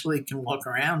we usually can walk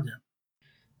around in.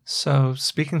 So,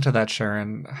 speaking to that,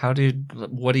 Sharon,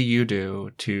 what do you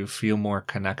do to feel more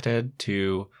connected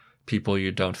to people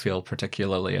you don't feel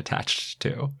particularly attached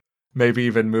to? Maybe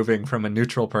even moving from a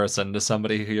neutral person to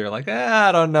somebody who you're like,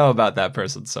 I don't know about that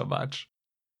person so much.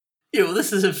 Yeah, well,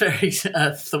 this is a very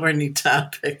thorny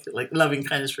topic, like loving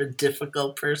kindness for a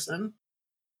difficult person,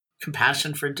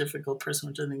 compassion for a difficult person,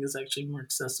 which I think is actually more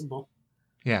accessible.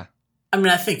 Yeah. I mean,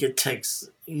 I think it takes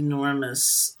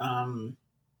enormous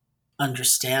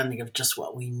understanding of just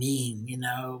what we mean. You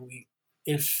know,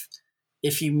 if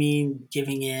you mean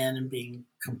giving in and being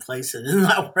complacent, it's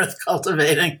not worth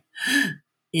cultivating.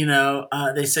 You know,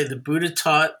 they say the Buddha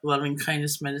taught loving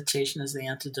kindness meditation as the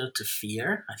antidote to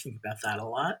fear. I think about that a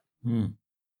lot.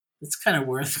 It's kind of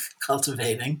worth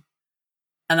cultivating.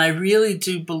 And I really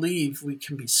do believe we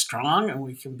can be strong and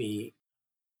we can be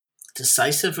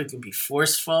decisive, we can be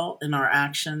forceful in our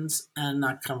actions and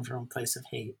not come from a place of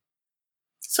hate.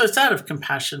 So it's out of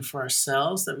compassion for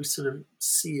ourselves that we sort of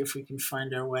see if we can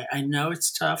find our way. I know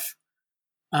it's tough.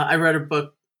 I wrote a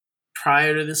book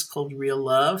prior to this called Real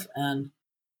Love, and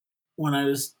when I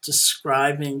was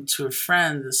describing to a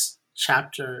friend this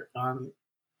chapter on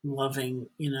loving,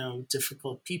 you know,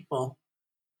 difficult people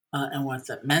and what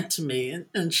that meant to me,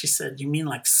 and she said, "You mean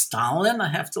like Stalin? I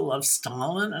have to love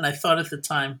Stalin?" And I thought at the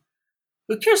time,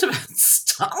 who cares about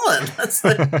Stalin? That's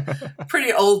a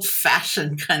pretty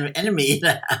old-fashioned kind of enemy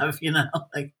to have, you know,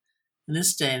 like in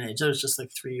this day and age. That was just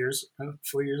like 4 years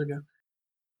ago.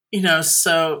 You know,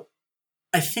 so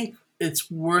I think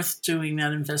it's worth doing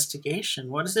that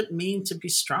investigation. What does it mean to be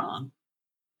strong?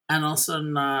 And also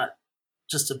not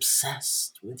just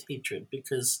obsessed with hatred,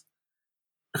 because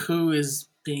who is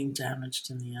being damaged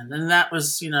in the end? And that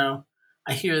was, you know,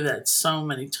 I hear that so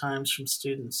many times from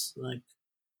students, like,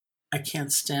 I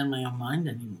can't stand my own mind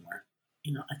anymore.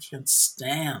 You know, I can't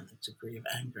stand the degree of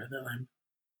anger that I'm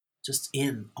just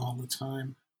in all the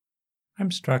time.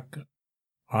 I'm struck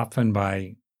often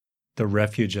by the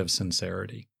refuge of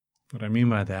sincerity. What I mean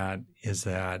by that is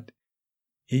that,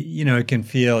 you know, it can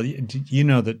feel, do you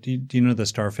know the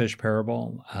starfish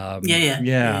parable?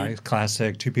 Yeah. It's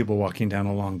classic. Two people walking down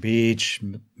a long beach.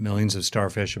 Millions of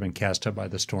starfish have been cast up by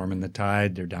the storm and the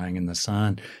tide. They're dying in the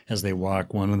sun. As they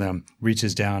walk, one of them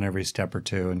reaches down every step or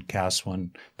two and casts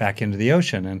one back into the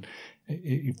ocean. And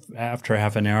after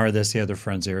half an hour of this, the other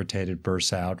friend's irritated,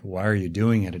 bursts out, "Why are you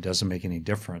doing it? It doesn't make any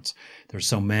difference. There's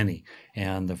so many."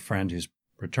 And the friend who's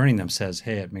returning them says,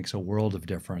 "Hey, it makes a world of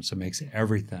difference. It makes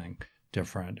everything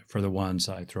different for the ones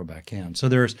I throw back in." So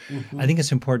I think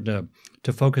it's important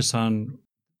to focus on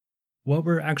what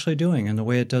we're actually doing and the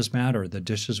way it does matter. The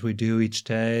dishes we do each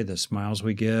day, the smiles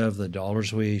we give, the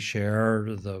dollars we share,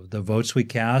 the votes we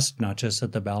cast, not just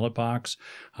at the ballot box,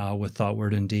 with thought,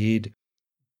 word, and deed,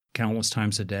 countless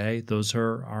times a day. Those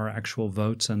are our actual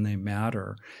votes and they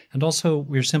matter. And also,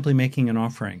 we're simply making an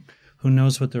offering. Who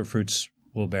knows what their fruits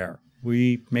will bear?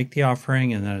 We make the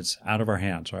offering and then it's out of our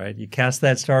hands, right? You cast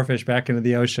that starfish back into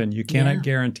the ocean. You cannot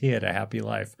guarantee it a happy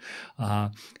life.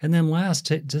 And then last,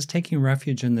 just taking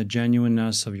refuge in the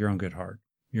genuineness of your own good heart,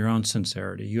 your own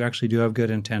sincerity. You actually do have good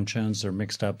intentions. They're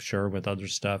mixed up, sure, with other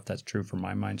stuff. That's true for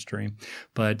my mind stream.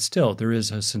 But still, there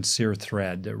is a sincere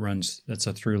thread that's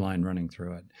a through line running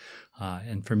through it.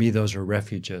 And for me, those are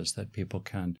refuges that people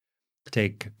can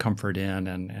take comfort in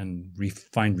and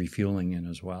find refueling in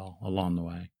as well along the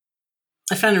way?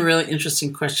 I find a really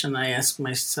interesting question I ask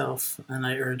myself, and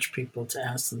I urge people to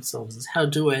ask themselves, is how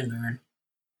do I learn?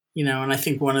 And I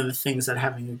think one of the things that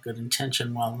having a good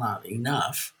intention, while not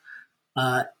enough,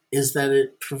 is that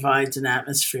it provides an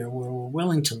atmosphere where we're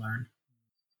willing to learn,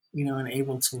 and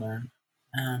able to learn.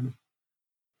 And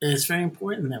it's very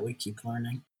important that we keep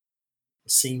learning,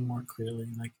 seeing more clearly.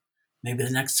 Like maybe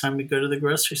the next time we go to the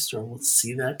grocery store, we'll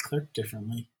see that clerk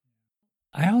differently.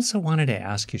 I also wanted to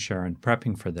ask you, Sharon,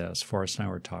 prepping for this, Forrest and I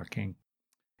were talking,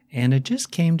 and it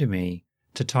just came to me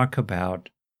to talk about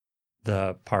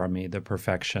the parami, the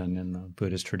perfection in the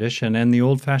Buddhist tradition, and the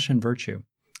old-fashioned virtue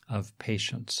of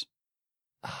patience.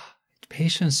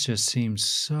 Patience just seems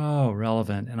so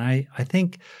relevant. And I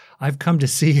think I've come to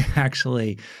see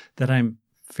actually that I'm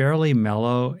fairly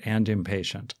mellow and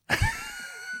impatient.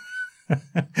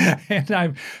 And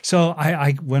I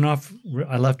went off,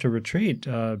 I left a retreat,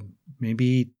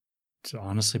 maybe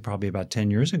honestly, probably about 10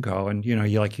 years ago. And,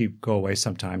 you go away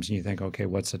sometimes and you think, okay,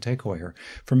 what's the takeaway here?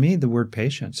 For me, the word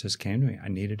patience just came to me. I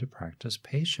needed to practice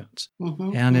patience.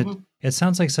 Mm-hmm, and it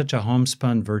sounds like such a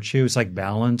homespun virtue. It's like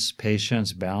balance,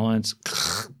 patience, balance,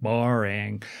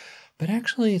 boring. But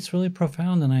actually, it's really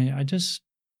profound. And I just,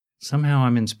 somehow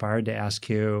I'm inspired to ask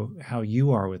you how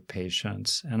you are with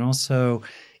patience. And also,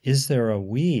 is there a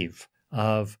weave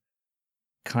of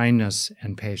kindness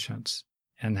and patience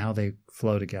and how they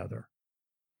flow together?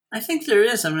 I think there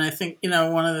is. I think,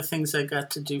 one of the things I got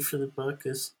to do for the book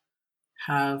is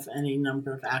have any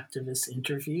number of activists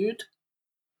interviewed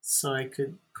so I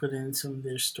could put in some of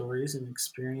their stories and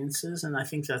experiences. And I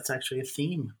think that's actually a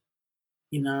theme.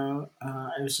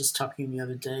 I was just talking the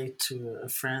other day to a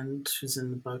friend who's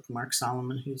in the book, Mark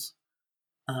Solomon, who's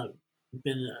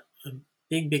been a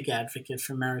big advocate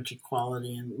for marriage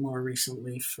equality and more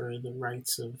recently for the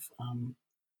rights of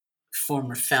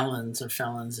former felons or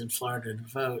felons in Florida to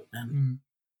vote. And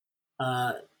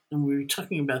we were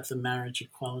talking about the marriage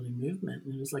equality movement,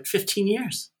 and it was like 15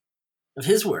 years of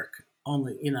his work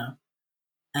only,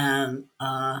 and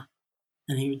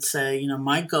he would say,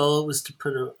 my goal was to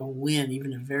put a win,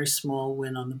 even a very small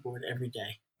win, on the board every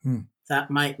day. That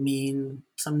might mean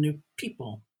some new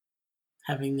people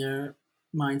having their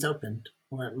minds opened,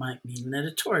 or it might mean an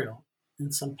editorial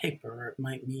in some paper, or it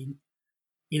might mean,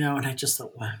 and I just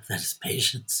thought, wow, that is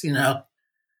patience, And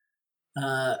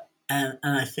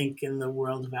I think in the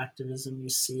world of activism, you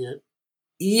see it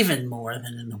even more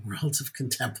than in the worlds of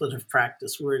contemplative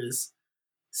practice, where it is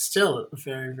still a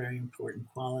very, very important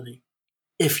quality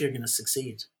if you're going to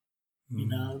succeed.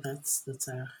 That's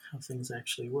how things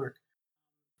actually work.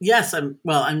 Yes, I'm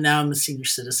now a senior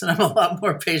citizen. I'm a lot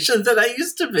more patient than I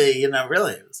used to be,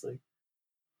 really. It was like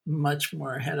much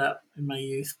more head up in my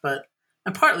youth,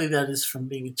 and partly that is from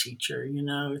being a teacher.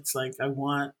 It's like I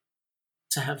want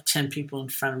to have 10 people in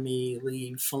front of me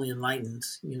leave fully enlightened,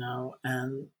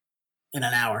 and in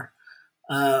an hour.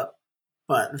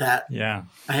 But that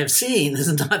I have seen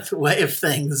is not the way of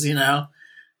things,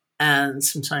 And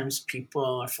sometimes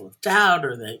people are full of doubt,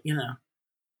 or they,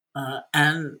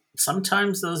 and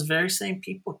sometimes those very same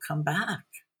people come back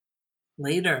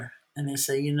later and they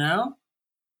say,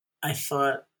 I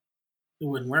thought it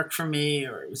wouldn't work for me,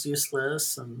 or it was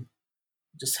useless, and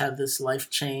just had this life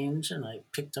change, and I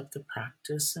picked up the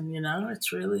practice, and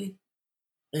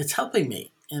it's helping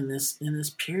me in this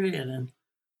period,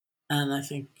 and I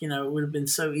think it would have been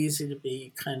so easy to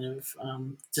be kind of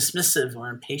dismissive or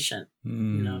impatient,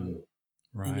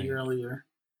 right, in the earlier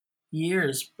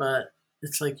years, but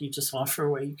it's like you just offer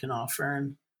what you can offer,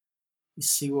 and you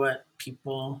see what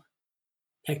people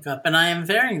pick up, and I am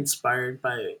very inspired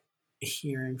by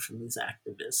hearing from these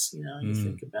activists. You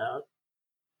think about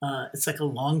it's like a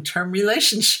long-term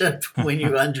relationship when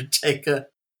you undertake an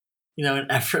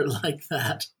effort like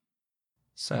that.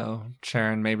 So,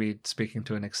 Sharon, maybe speaking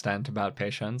to an extent about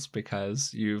patience,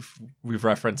 because we've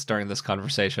referenced during this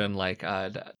conversation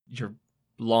your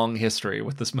long history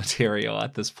with this material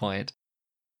at this point,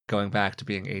 going back to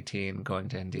being 18, going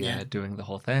to India, doing the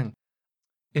whole thing.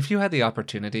 If you had the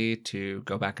opportunity to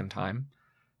go back in time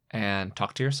and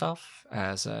talk to yourself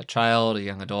as a child, a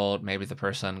young adult, maybe the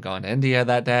person going to India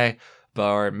that day,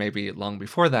 or maybe long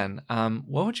before then,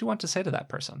 what would you want to say to that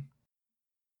person?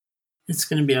 It's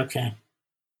going to be okay.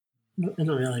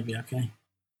 It'll really be okay.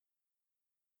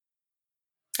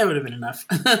 That would have been enough.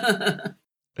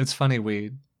 It's funny,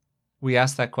 we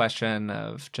ask that question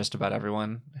of just about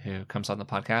everyone who comes on the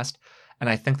podcast, and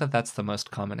I think that that's the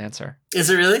most common answer. Is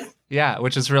it really? Yeah,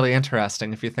 which is really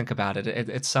interesting if you think about it.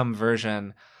 It's some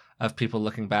version of people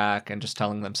looking back and just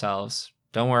telling themselves,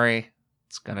 don't worry,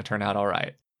 it's going to turn out all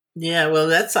right. Yeah, well,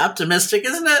 that's optimistic,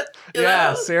 isn't it?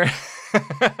 Yeah,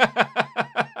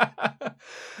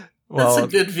 That's a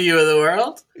good view of the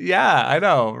world. Yeah, I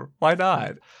know. Why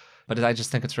not? But I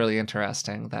just think it's really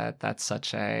interesting that that's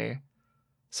such a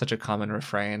common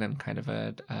refrain and kind of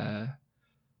a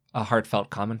heartfelt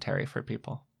commentary for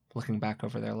people looking back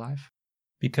over their life.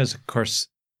 Because, of course,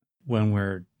 when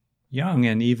we're young,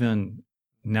 and even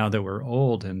now that we're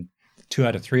old, and 2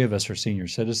 out of 3 of us are senior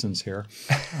citizens here,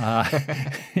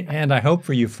 and I hope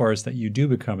for you, Forrest, that you do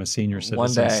become a senior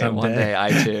citizen someday. One day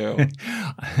I too.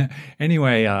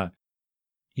 Anyway,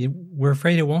 we're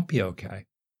afraid it won't be okay.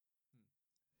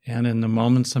 And in the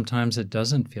moment, sometimes it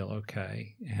doesn't feel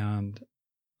okay. And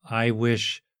I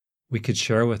wish we could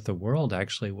share with the world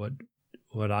actually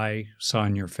what I saw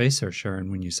in your face there,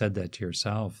 Sharon, when you said that to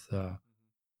yourself,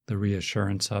 the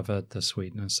reassurance of it, the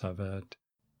sweetness of it.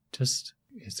 Just,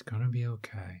 it's going to be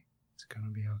okay. It's going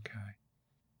to be okay.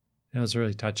 It was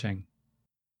really touching.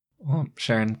 Well,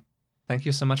 Sharon, thank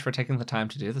you so much for taking the time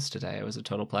to do this today. It was a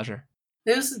total pleasure.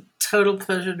 It was a total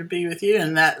pleasure to be with you.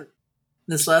 And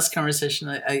this last conversation,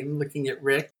 I'm looking at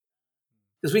Rick,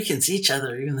 because we can see each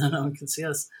other even though no one can see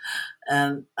us.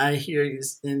 And I hear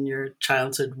he's in your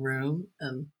childhood room.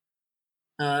 And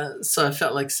so I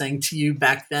felt like saying to you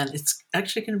back then, it's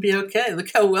actually going to be okay.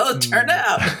 Look how well it turned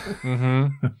out.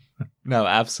 Mm-hmm. No,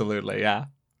 absolutely. Yeah.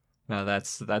 No,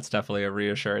 that's definitely a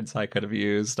reassurance I could have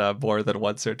used more than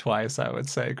once or twice, I would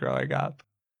say, growing up.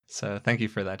 So thank you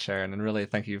for that, Sharon. And really,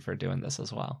 thank you for doing this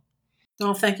as well.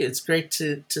 Oh, thank you. It's great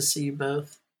to see you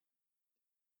both.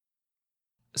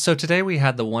 So today we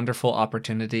had the wonderful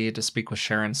opportunity to speak with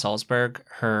Sharon Salzberg.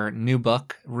 Her new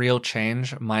book, Real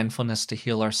Change, Mindfulness to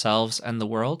Heal Ourselves and the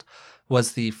World,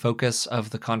 was the focus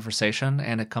of the conversation,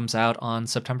 and it comes out on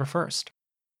September 1st.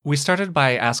 We started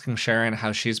by asking Sharon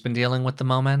how she's been dealing with the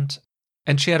moment,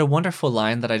 and she had a wonderful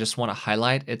line that I just want to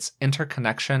highlight. It's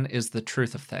interconnection is the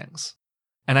truth of things.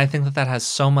 And I think that has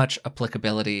so much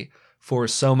applicability for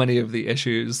so many of the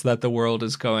issues that the world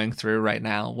is going through right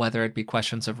now, whether it be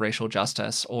questions of racial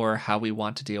justice or how we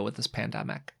want to deal with this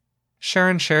pandemic.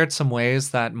 Sharon shared some ways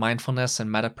that mindfulness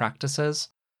and metta practices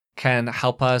can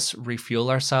help us refuel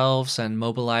ourselves and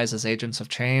mobilize as agents of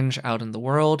change out in the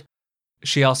world.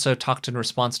 She also talked in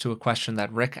response to a question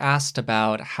that Rick asked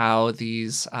about how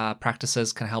these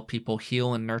practices can help people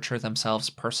heal and nurture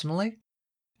themselves personally.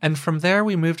 And from there,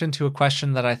 we moved into a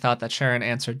question that I thought that Sharon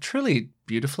answered truly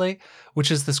beautifully,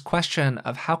 which is this question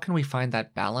of how can we find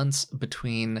that balance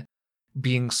between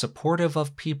being supportive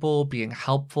of people, being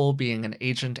helpful, being an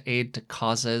agent aid to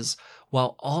causes,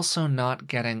 while also not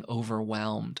getting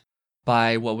overwhelmed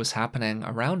by what was happening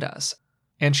around us.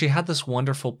 And she had this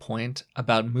wonderful point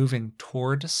about moving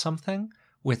toward something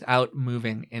without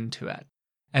moving into it.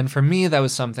 And for me, that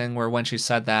was something where when she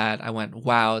said that, I went,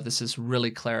 wow, this is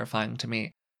really clarifying to me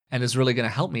and is really going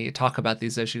to help me talk about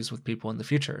these issues with people in the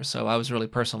future. So I was really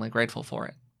personally grateful for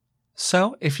it.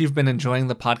 So if you've been enjoying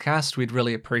the podcast, we'd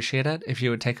really appreciate it if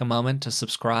you would take a moment to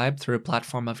subscribe through a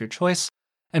platform of your choice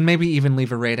and maybe even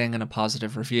leave a rating and a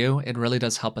positive review. It really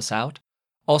does help us out.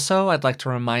 Also, I'd like to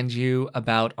remind you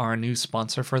about our new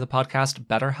sponsor for the podcast,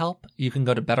 BetterHelp. You can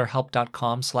go to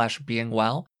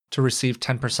betterhelp.com/beingwell to receive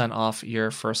 10% off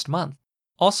your first month.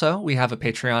 Also, we have a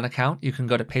Patreon account. You can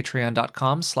go to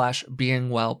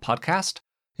patreon.com/beingwellpodcast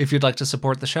if you'd like to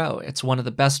support the show. It's one of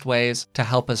the best ways to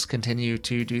help us continue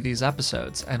to do these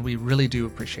episodes, and we really do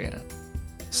appreciate it.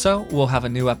 So we'll have a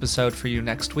new episode for you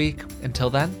next week. Until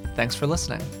then, thanks for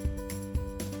listening.